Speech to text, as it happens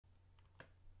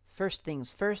First things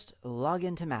first, log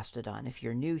into Mastodon. If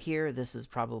you're new here, this is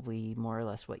probably more or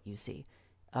less what you see.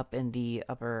 Up in the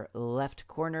upper left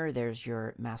corner, there's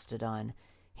your Mastodon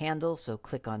handle, so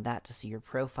click on that to see your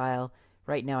profile.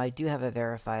 Right now, I do have a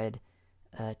verified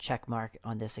check mark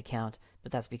on this account,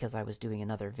 but that's because I was doing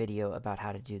another video about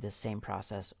how to do this same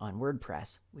process on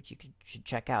WordPress, which you should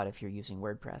check out if you're using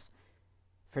WordPress.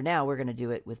 For now, we're going to do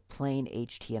it with plain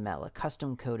HTML, a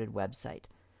custom-coded website.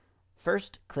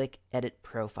 First, click Edit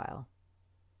Profile.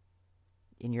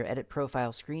 In your Edit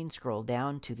Profile screen, scroll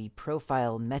down to the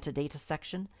Profile Metadata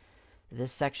section.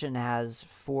 This section has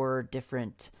 4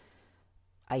 different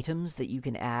items that you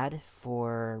can add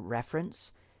for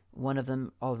reference. One of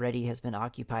them already has been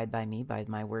occupied by me by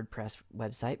my WordPress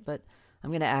website, but I'm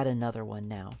going to add another one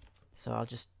now. So I'll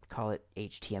just call it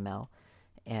HTML,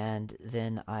 and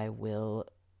then I will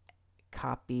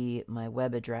copy my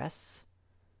web address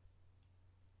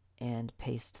and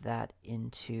paste that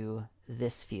into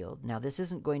this field. Now, this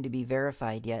isn't going to be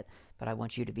verified yet, but I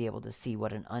want you to be able to see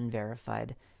what an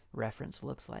unverified reference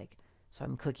looks like. So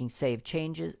I'm clicking Save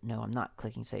Changes. No, I'm not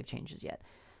clicking Save Changes yet.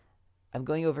 I'm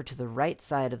going over to the right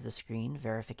side of the screen,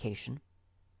 Verification,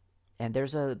 and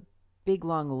there's a big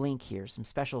long link here, some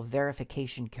special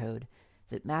verification code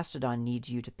that Mastodon needs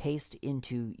you to paste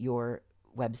into your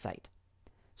website.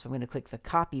 So I'm going to click the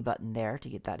Copy button there to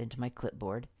get that into my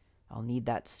clipboard. I'll need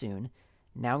that soon.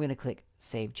 Now I'm going to click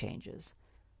Save Changes.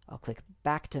 I'll click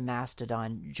back to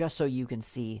Mastodon just so you can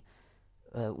see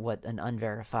what an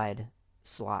unverified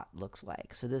slot looks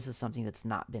like. So this is something that's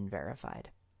not been verified,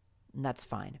 and that's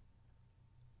fine.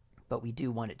 But we do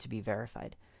want it to be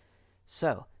verified.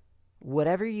 So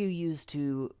whatever you use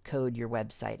to code your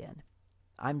website in,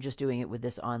 I'm just doing it with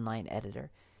this online editor,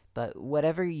 but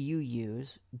whatever you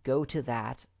use, go to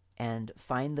that and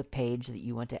find the page that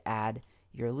you want to add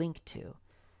your link to.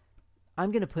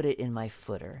 I'm going to put it in my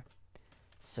footer.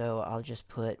 So I'll just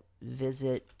put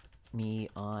visit me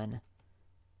on,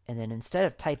 and then instead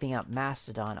of typing out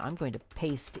Mastodon, I'm going to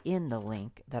paste in the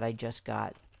link that I just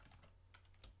got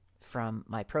from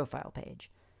my profile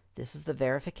page. This is the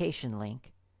verification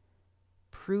link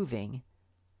proving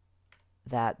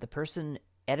that the person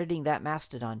editing that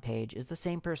Mastodon page is the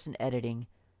same person editing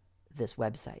this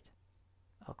website.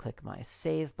 I'll click my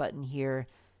Save button here,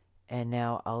 and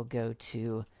now I'll go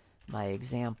to my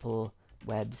example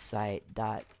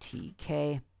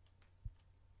website.tk.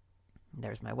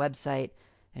 There's my website,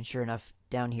 and sure enough,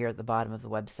 down here at the bottom of the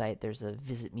website, there's a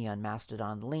Visit Me on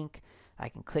Mastodon link. I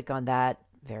can click on that,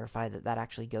 verify that that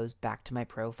actually goes back to my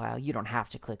profile. You don't have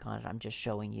to click on it. I'm just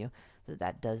showing you that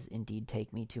that does indeed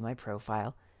take me to my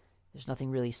profile. There's nothing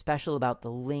really special about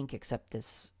the link except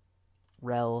this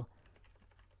rel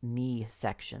me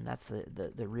section. That's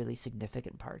the really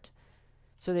significant part.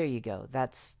 So there you go.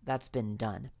 That's been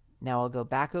done. Now I'll go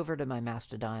back over to my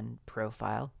Mastodon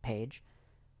profile page.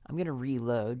 I'm going to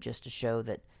reload just to show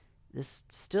that this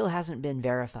still hasn't been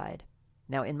verified.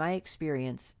 Now, in my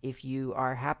experience, if you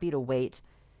are happy to wait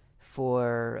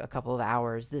for a couple of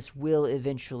hours, this will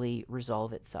eventually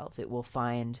resolve itself. It will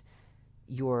find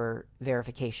your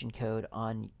verification code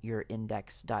on your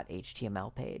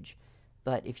index.html page.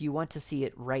 But if you want to see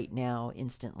it right now,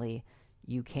 instantly,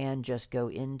 you can just go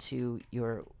into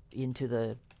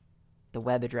the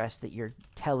web address that you're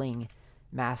telling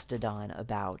Mastodon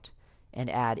about and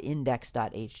add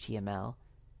index.html,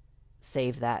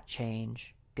 save that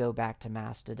change, go back to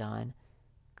Mastodon,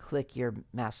 click your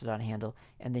Mastodon handle,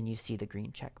 and then you see the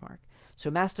green check mark. So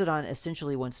Mastodon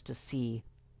essentially wants to see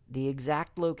the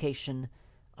exact location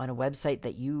on a website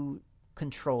that you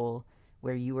control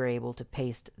where you were able to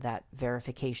paste that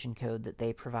verification code that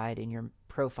they provide in your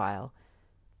profile.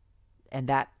 And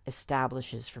that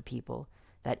establishes for people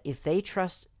that if they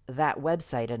trust that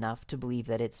website enough to believe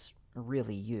that it's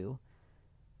really you,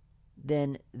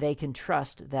 then they can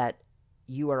trust that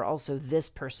you are also this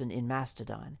person in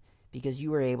Mastodon because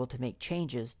you were able to make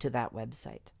changes to that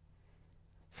website.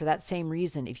 For that same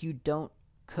reason, if you don't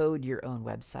code your own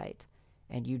website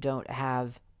and you don't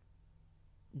have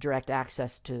direct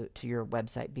access to your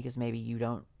website because maybe you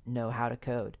don't know how to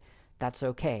code, that's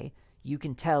okay. You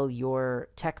can tell your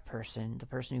tech person, the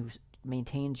person who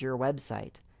maintains your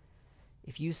website,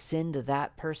 if you send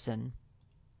that person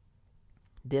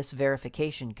this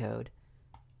verification code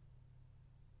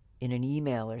in an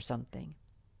email or something,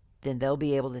 then they'll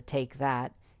be able to take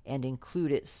that and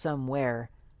include it somewhere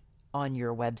on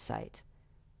your website.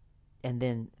 And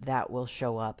then that will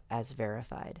show up as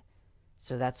verified.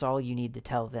 So that's all you need to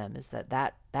tell them, is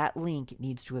that link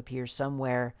needs to appear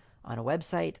somewhere on a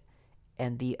website,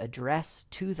 and the address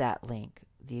to that link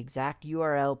the exact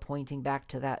URL pointing back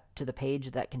to the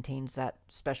page that contains that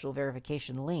special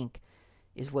verification link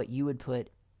is what you would put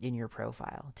in your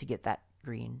profile to get that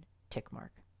green tick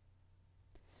mark.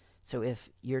 So if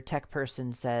your tech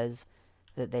person says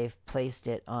that they've placed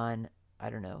it on, I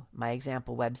don't know, my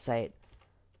example website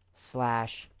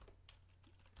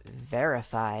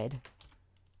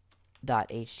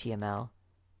 /verified.html,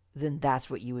 then that's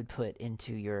what you would put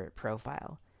into your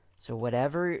profile. So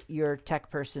whatever your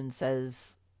tech person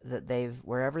says that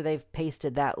wherever they've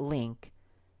pasted that link,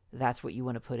 that's what you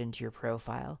want to put into your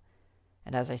profile.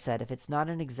 And as I said, if it's not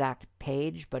an exact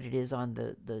page, but it is on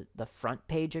the front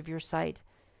page of your site,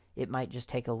 it might just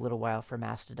take a little while for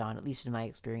Mastodon, at least in my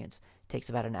experience. It takes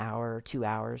about an hour or 2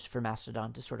 hours for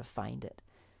Mastodon to sort of find it.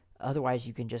 Otherwise,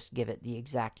 you can just give it the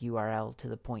exact URL to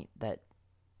the point that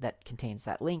contains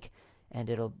that link, and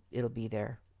it'll be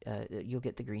there. You'll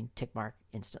get the green tick mark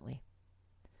instantly.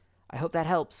 I hope that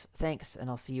helps. Thanks, and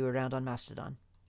I'll see you around on Mastodon.